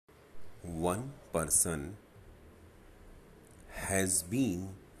one person has been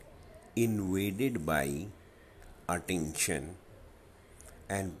invaded by attention,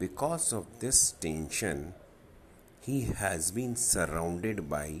 and because of this tension, he has been surrounded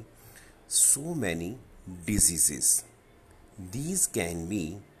by so many diseases. These can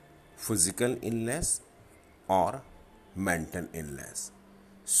be physical illness or mental illness.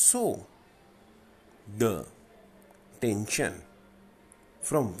 So, the tension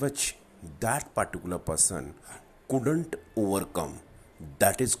from which that particular person couldn't overcome,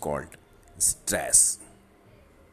 that is called stress.